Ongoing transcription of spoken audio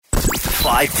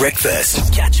5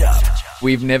 Breakfast. Catch up.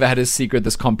 We've never had a secret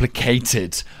this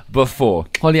complicated before.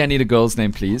 Holly, I need a girl's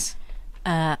name, please.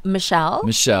 Michelle.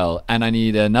 Michelle. And I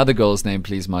need another girl's name,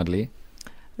 please, Modley.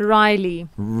 Riley.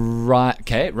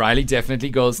 Okay, Riley, definitely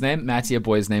girl's name. Matty, a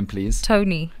boy's name, please.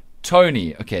 Tony.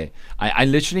 Tony. Okay. I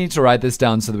literally need to write this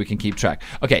down so that we can keep track.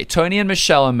 Okay, Tony and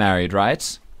Michelle are married,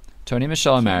 right? Tony and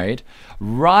Michelle are married.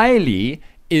 Riley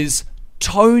is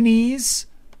Tony's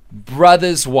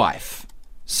brother's wife.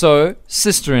 So,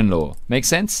 sister-in-law. Make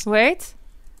sense? Wait.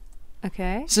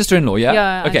 Okay. Sister-in-law, yeah?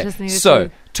 Yeah, I Okay, just needed so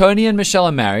to- Tony and Michelle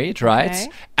are married, right? Okay.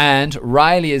 And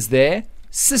Riley is their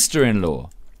sister-in-law.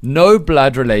 No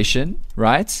blood relation,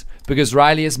 right? Because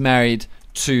Riley is married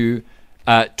to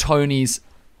Tony's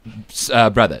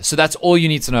brother. So that's all you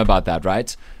need to know about that,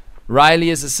 right? Riley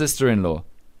is a sister-in-law.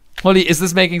 Holly, is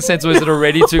this making sense or is it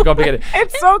already too complicated?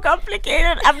 It's so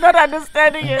complicated. I'm not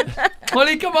understanding it.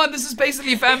 Holly, come on. This is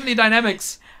basically family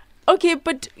dynamics. Okay,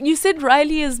 but you said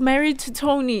Riley is married to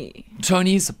Tony.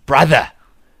 Tony's brother.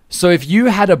 So if you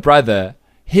had a brother,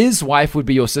 his wife would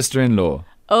be your sister-in-law.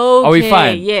 Okay. Are we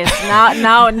fine? Yes.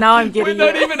 Now I'm We're getting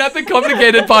not it. even at the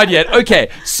complicated part yet. Okay,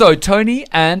 so Tony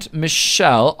and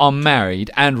Michelle are married,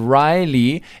 and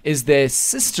Riley is their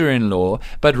sister-in-law.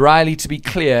 But Riley, to be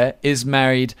clear, is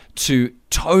married to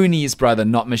Tony's brother,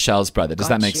 not Michelle's brother. Does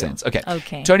that make sense? Okay.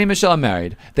 Tony and Michelle are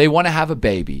married. They want to have a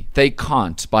baby. They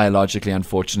can't biologically,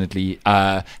 unfortunately,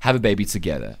 have a baby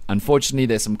together. Unfortunately,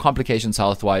 there's some complications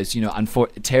health-wise. You know,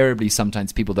 terribly,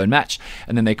 sometimes people don't match,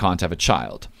 and then they can't have a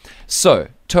child. So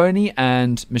Tony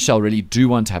and Michelle really do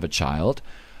want to have a child.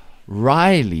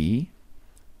 Riley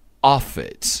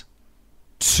offered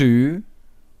to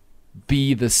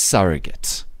be the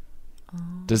surrogate.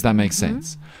 Does that make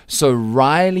sense? So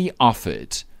Riley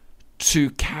offered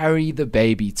to carry the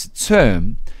baby to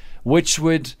term, which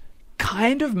would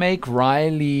kind of make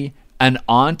Riley an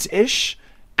aunt-ish,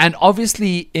 and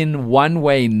obviously in one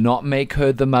way not make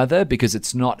her the mother because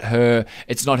it's not her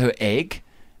egg,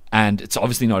 and it's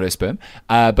obviously not her sperm,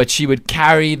 but she would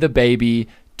carry the baby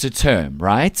to term,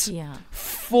 right? Yeah.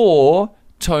 For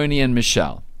Tony and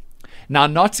Michelle. Now,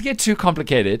 not to get too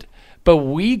complicated, but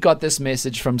we got this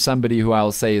message from somebody who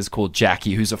I'll say is called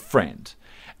Jackie, who's a friend.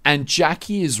 And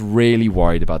Jackie is really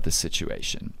worried about this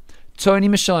situation. Tony,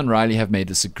 Michelle, and Riley have made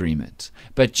this agreement.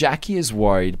 But Jackie is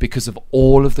worried because of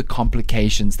all of the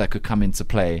complications that could come into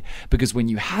play. Because when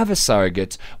you have a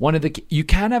surrogate, you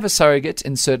can have a surrogate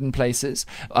in certain places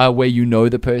where you know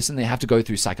the person. They have to go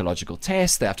through psychological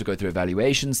tests. They have to go through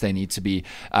evaluations. They need to be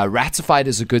ratified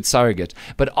as a good surrogate.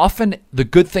 But often the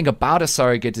good thing about a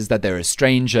surrogate is that they're a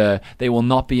stranger. They will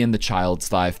not be in the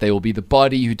child's life. They will be the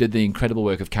body who did the incredible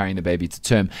work of carrying the baby to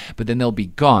term. But then they'll be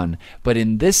gone. But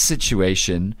in this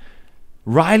situation,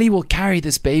 Riley will carry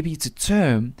this baby to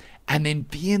term and then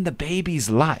be in the baby's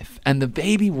life. And the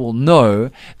baby will know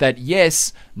that,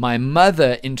 yes, my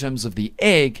mother, in terms of the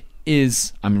egg,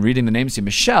 is, I'm reading the names here,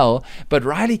 Michelle, but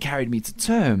Riley carried me to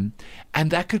term. And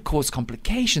that could cause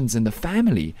complications in the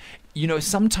family. You know,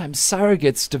 sometimes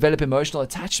surrogates develop emotional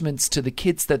attachments to the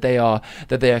kids that they are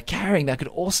carrying. That could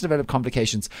also develop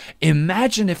complications.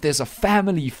 Imagine if there's a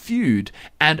family feud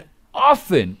and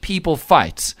often people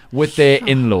fight with their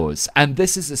in-laws, and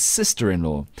this is a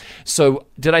sister-in-law. So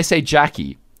did I say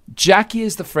Jackie? Jackie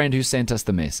is the friend who sent us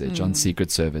the message on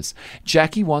Secret Service.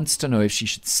 Jackie wants to know if she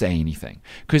should say anything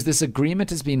because this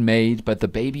agreement has been made, but the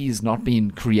baby is not being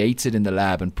created in the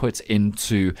lab and put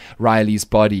into Riley's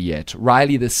body yet.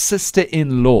 Riley, the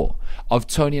sister-in-law of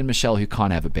Tony and Michelle, who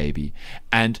can't have a baby.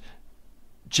 And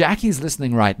Jackie's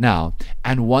listening right now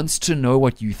and wants to know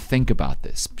what you think about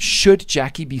this. Should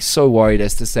Jackie be so worried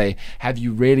as to say, have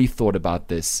you really thought about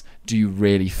this? Do you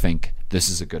really think this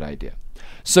is a good idea?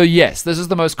 So yes, this is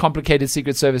the most complicated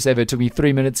Secret Service ever. It took me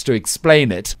 3 minutes to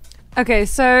explain it. Okay,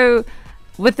 so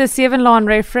with the Seven-Lawn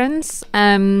reference,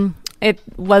 it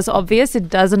was obvious it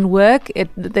doesn't work.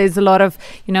 There's a lot of,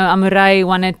 Amurai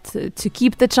wanted to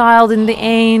keep the child in the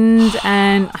end,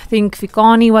 and I think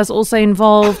Fikani was also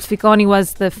involved. Fikani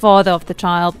was the father of the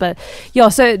child, but yeah,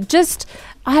 so just,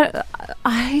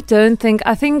 I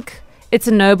think it's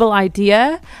a noble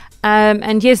idea.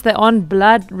 And yes, they aren't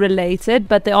blood related,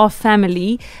 but they are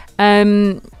family.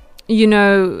 I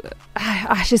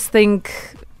just think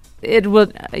it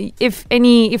would,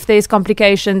 if there's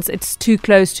complications, it's too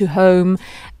close to home.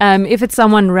 If it's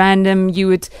someone random, you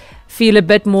would feel a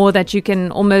bit more that you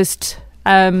can almost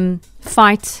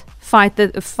fight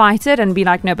it and be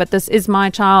like, no, but this is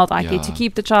my child. I get to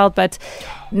keep the child. But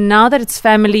now that it's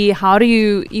family, how do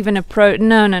you even approach?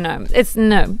 No. It's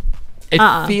no.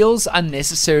 It feels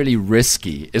unnecessarily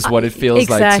risky, is what it feels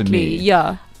exactly, like to me.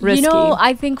 Yeah. risky. You know,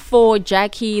 I think for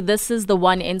Jackie, this is the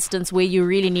one instance where you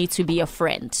really need to be a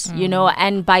friend, you know,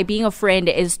 and by being a friend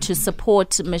is to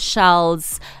support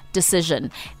Michelle's decision.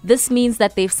 This means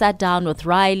that they've sat down with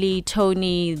Riley,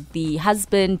 Tony, the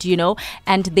husband, you know,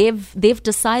 and they've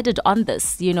decided on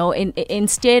this, you know,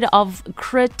 instead of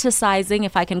criticizing,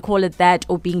 if I can call it that,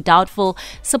 or being doubtful,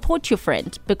 support your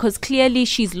friend, because clearly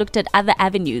she's looked at other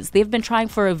avenues. They've been trying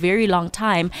for a very long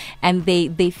time, and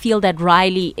they feel that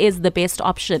Riley is the best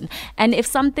option. And if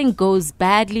something goes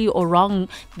badly or wrong,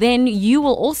 then you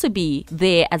will also be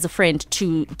there as a friend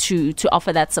to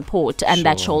offer that support and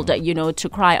that shoulder, you know, to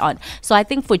cry on. So I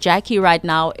think for Jackie right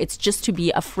now, it's just to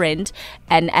be a friend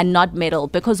and not meddle,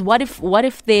 because what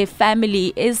if their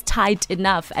family is tight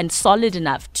enough and solid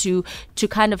enough to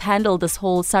kind of handle this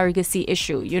whole surrogacy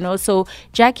issue, you know? So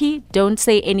Jackie, don't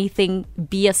say anything,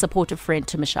 be a supportive friend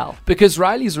to Michelle. Because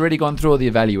Riley's already gone through all the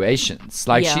evaluations.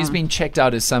 Like, she's been checked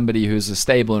out as somebody who's a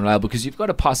stable and reliable, because you've got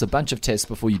to pass a bunch of tests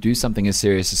before you do something as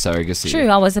serious as surrogacy. True,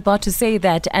 I was about to say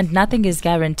that, and nothing is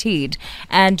guaranteed.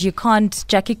 And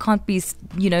Jackie can't be,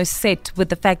 you know, set with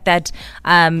the fact that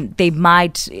they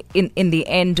might in the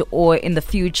end or in the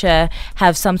future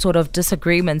have some sort of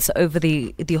disagreements over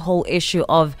the whole issue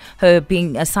of her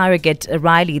being a surrogate,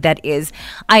 Riley, that is.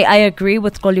 I agree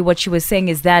with Golly. What she was saying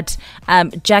is that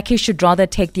Jackie should rather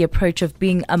take the approach of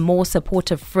being a more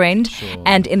supportive friend. Sure.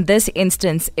 And in this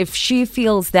instance, if she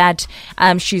feels that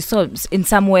she's sort of in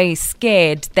some way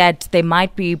scared that there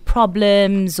might be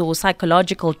problems or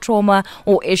psychological trauma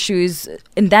or issues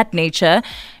in that nature,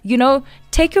 you know,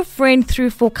 take your friend through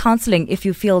for counseling if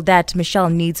you feel that Michelle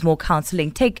needs more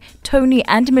counseling. Take Tony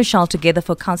and Michelle together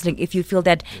for counseling if you feel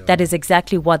that that is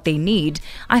exactly what they need.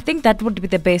 I think that would be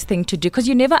the best thing to do, because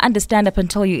you never understand up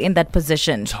until you're in that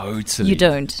position. Totally. You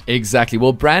don't. Exactly.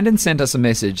 Well, Brandon sent us a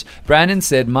message. Brandon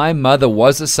said, my mother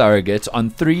was a surrogate on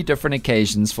 3 different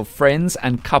occasions for friends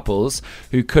and couples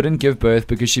who couldn't give birth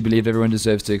because she believed everyone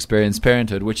deserves to experience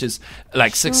parenthood, which is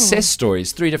like success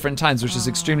stories 3 different times, which is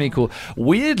extremely cool.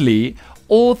 Weirdly,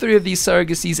 all 3 of these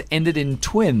surrogacies ended in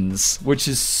twins, which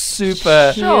is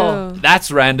super. Sure. That's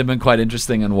random and quite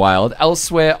interesting and wild.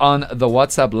 Elsewhere on the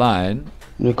WhatsApp line.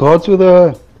 In regards to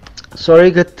the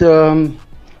surrogate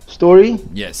story,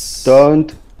 Yes.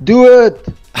 don't do it.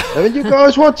 Haven't you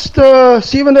guys watched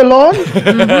Steven Alon?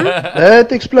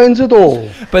 That explains it all.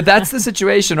 But that's the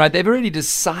situation, right? They've already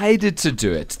decided to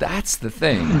do it. That's the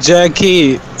thing.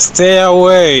 Jackie, stay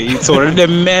away. It's already a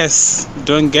mess.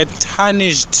 Don't get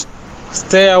tarnished.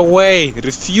 Stay away.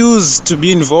 Refuse to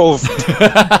be involved.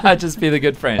 Just be the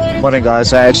good friend. Morning,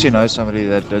 guys. I actually know somebody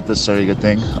that did the surrogate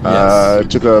thing. Yes. It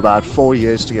took her about 4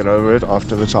 years to get over it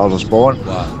after the child was born.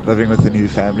 Wow. Living with the new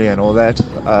family and all that.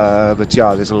 But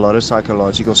yeah, there's a lot of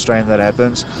psychological strain that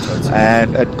happens.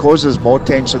 And it causes more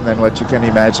tension than what you can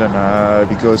imagine.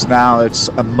 Because now it's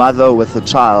a mother with a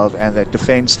child, and that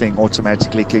defense thing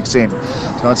automatically kicks in.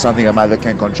 It's not something a mother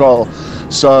can control.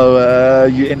 So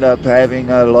you end up having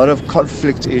a lot of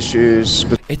conflict issues.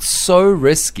 It's so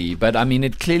risky, but I mean,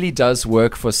 it clearly does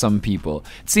work for some people.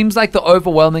 It seems like the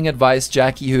overwhelming advice,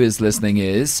 Jackie, who is listening,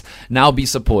 is now be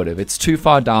supportive. It's too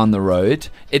far down the road.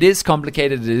 It is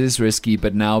complicated, it is risky,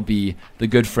 but now be the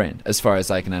good friend, as far as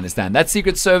I can understand. That's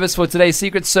Secret Service for today.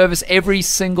 Secret Service every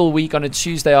single week on a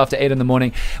Tuesday after 8 in the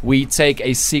morning. We take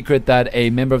a secret that a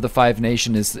member of the Five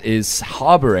Nation is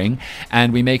harboring,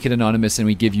 and we make it anonymous, and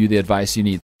we give you the advice you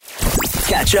need.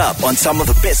 Catch up on some of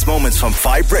the best moments from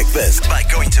 5 Breakfast by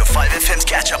going to 5FM's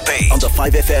catch-up page on the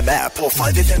 5FM app or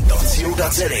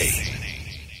 5FM.co.za.